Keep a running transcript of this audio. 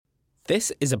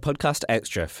This is a podcast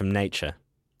extra from Nature.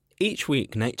 Each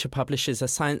week, Nature publishes a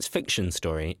science fiction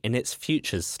story in its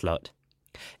Futures slot.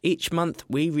 Each month,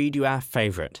 we read you our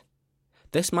favourite.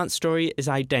 This month's story is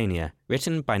Idania,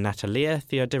 written by Natalia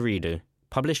Theodoridou,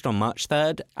 published on March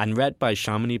 3rd and read by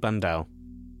Shamini Bandel.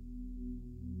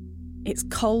 It's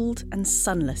cold and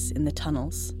sunless in the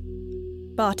tunnels.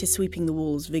 Bart is sweeping the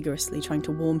walls vigorously, trying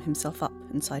to warm himself up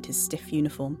inside his stiff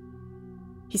uniform.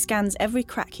 He scans every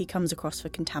crack he comes across for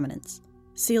contaminants,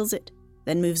 seals it,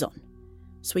 then moves on,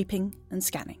 sweeping and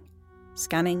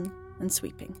scanning and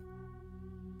sweeping.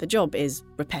 The job is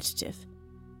repetitive.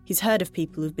 He's heard of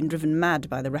people who've been driven mad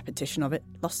by the repetition of it,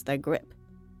 lost their grip.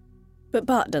 But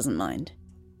Bart doesn't mind.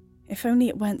 If only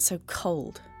it weren't so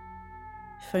cold.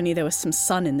 If only there was some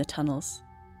sun in the tunnels.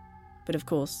 But of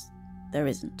course, there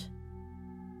isn't.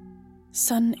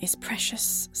 Sun is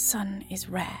precious, sun is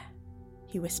rare,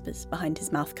 he whispers behind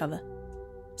his mouth cover.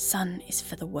 Sun is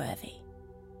for the worthy.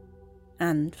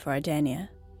 And for Idania,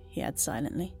 he adds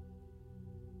silently.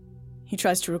 He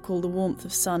tries to recall the warmth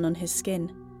of sun on his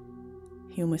skin.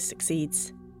 He almost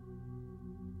succeeds.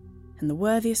 And the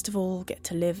worthiest of all get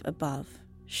to live above,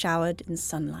 showered in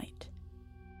sunlight.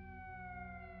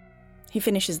 He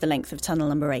finishes the length of tunnel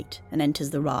number 8 and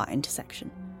enters the Ra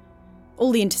intersection.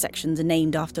 All the intersections are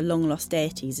named after long-lost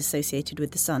deities associated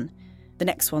with the sun. The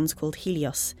next one's called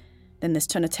Helios. Then there's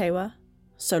Tonatiuh,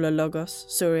 Solar Logos,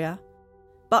 Surya.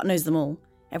 Bart knows them all.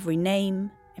 Every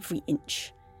name, every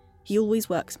inch. He always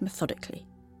works methodically.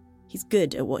 He's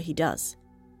good at what he does.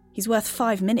 He's worth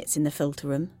 5 minutes in the filter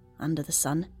room, under the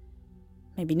sun.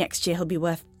 Maybe next year he'll be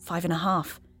worth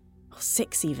 5.5, or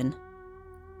 6 even.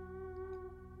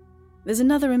 There's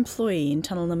another employee in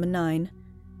tunnel number 9.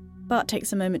 Bart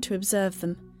takes a moment to observe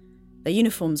them. Their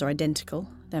uniforms are identical,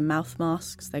 their mouth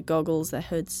masks, their goggles, their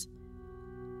hoods.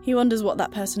 He wonders what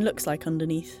that person looks like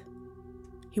underneath.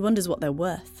 He wonders what they're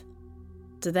worth.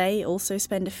 Do they also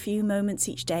spend a few moments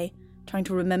each day trying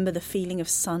to remember the feeling of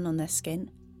sun on their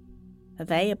skin? Are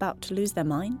they about to lose their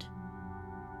mind?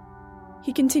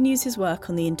 He continues his work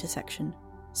on the intersection,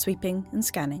 sweeping and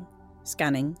scanning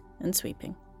and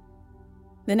sweeping.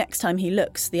 The next time he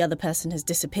looks, the other person has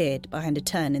disappeared behind a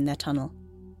turn in their tunnel.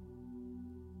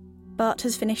 Bart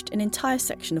has finished an entire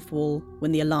section of wall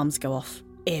when the alarms go off,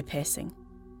 ear-piercing.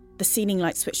 The ceiling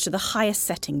lights switch to the highest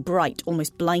setting, bright,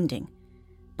 almost blinding.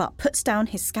 Bart puts down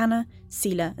his scanner,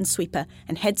 sealer and sweeper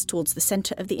and heads towards the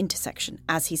centre of the intersection,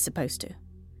 as he's supposed to.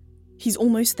 He's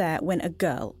almost there when a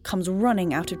girl comes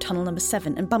running out of tunnel number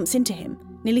 7 and bumps into him,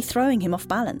 nearly throwing him off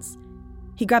balance.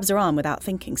 He grabs her arm without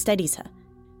thinking, steadies her.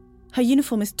 Her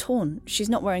uniform is torn, she's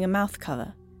not wearing a mouth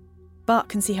cover. Bart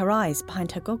can see her eyes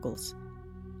behind her goggles.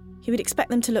 He would expect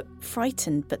them to look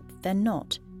frightened, but they're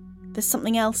not. There's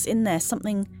something else in there,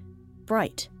 something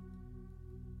bright.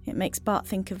 It makes Bart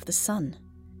think of the sun.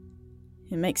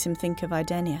 It makes him think of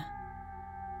Idania.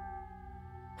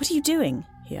 "What are you doing?"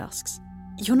 he asks.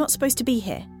 "You're not supposed to be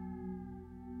here."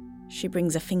 She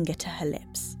brings a finger to her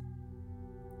lips.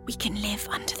 "We can live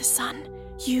under the sun.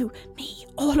 You, me,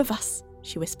 all of us,"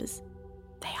 she whispers.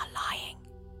 "They are lying."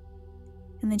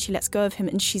 And then she lets go of him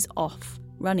and she's off,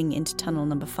 running into tunnel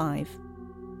number 5.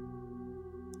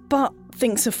 Bart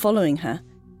thinks of following her,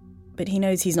 but he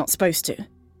knows he's not supposed to.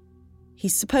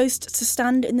 He's supposed to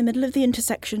stand in the middle of the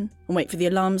intersection and wait for the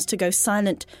alarms to go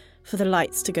silent, for the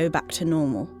lights to go back to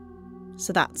normal.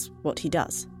 So that's what he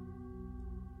does.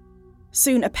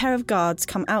 Soon a pair of guards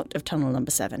come out of tunnel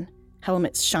number 7,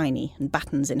 helmets shiny and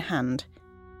batons in hand.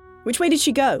 "Which way did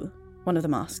she go?" one of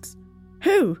them asks.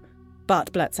 "Who?"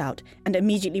 Bart blurts out, and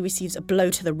immediately receives a blow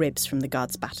to the ribs from the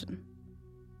guard's baton.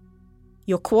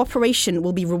 "Your cooperation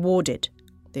will be rewarded,"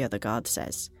 the other guard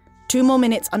says. 2 more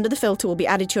minutes under the filter will be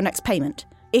added to your next payment,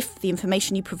 if the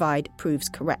information you provide proves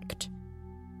correct.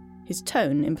 His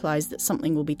tone implies that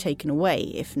something will be taken away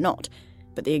if not,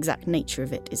 but the exact nature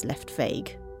of it is left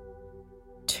vague.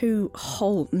 2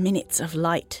 whole minutes of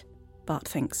light, Bart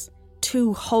thinks.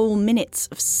 2 whole minutes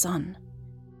of sun.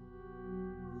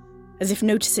 As if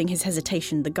noticing his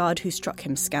hesitation, the guard who struck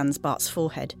him scans Bart's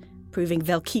forehead, proving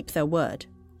they'll keep their word,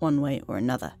 one way or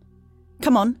another.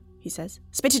 "Come on," he says.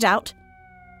 "Spit it out."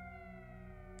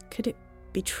 Could it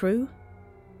be true?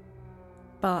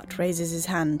 Bart raises his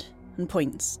hand and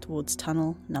points towards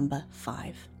tunnel number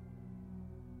 5.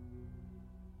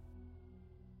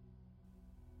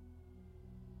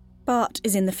 Bart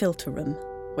is in the filter room,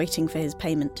 waiting for his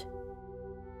payment.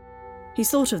 He's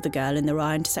thought of the girl in the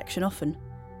Ra intersection often,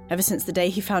 ever since the day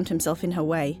he found himself in her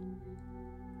way.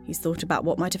 He's thought about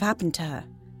what might have happened to her,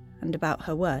 and about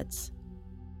her words.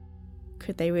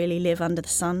 Could they really live under the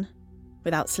sun,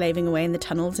 without slaving away in the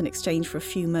tunnels in exchange for a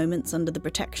few moments under the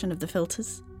protection of the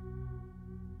filters?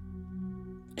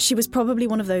 She was probably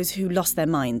one of those who lost their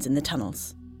minds in the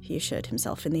tunnels, he assured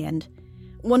himself in the end.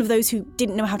 One of those who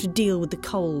didn't know how to deal with the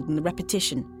cold and the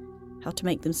repetition, how to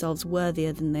make themselves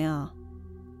worthier than they are.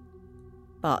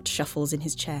 Bart shuffles in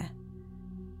his chair.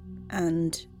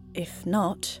 And if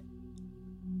not...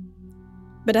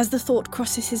 But as the thought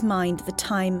crosses his mind, the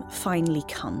time finally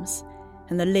comes,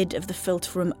 and the lid of the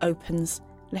filter room opens,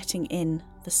 letting in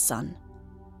the sun.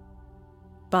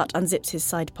 Bart unzips his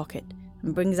side pocket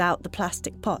and brings out the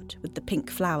plastic pot with the pink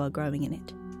flower growing in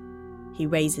it. He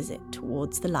raises it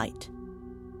towards the light.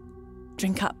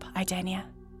 "Drink up, Idania,"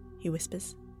 he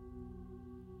whispers.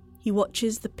 He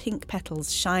watches the pink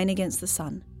petals shine against the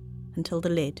sun until the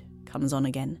lid comes on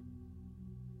again.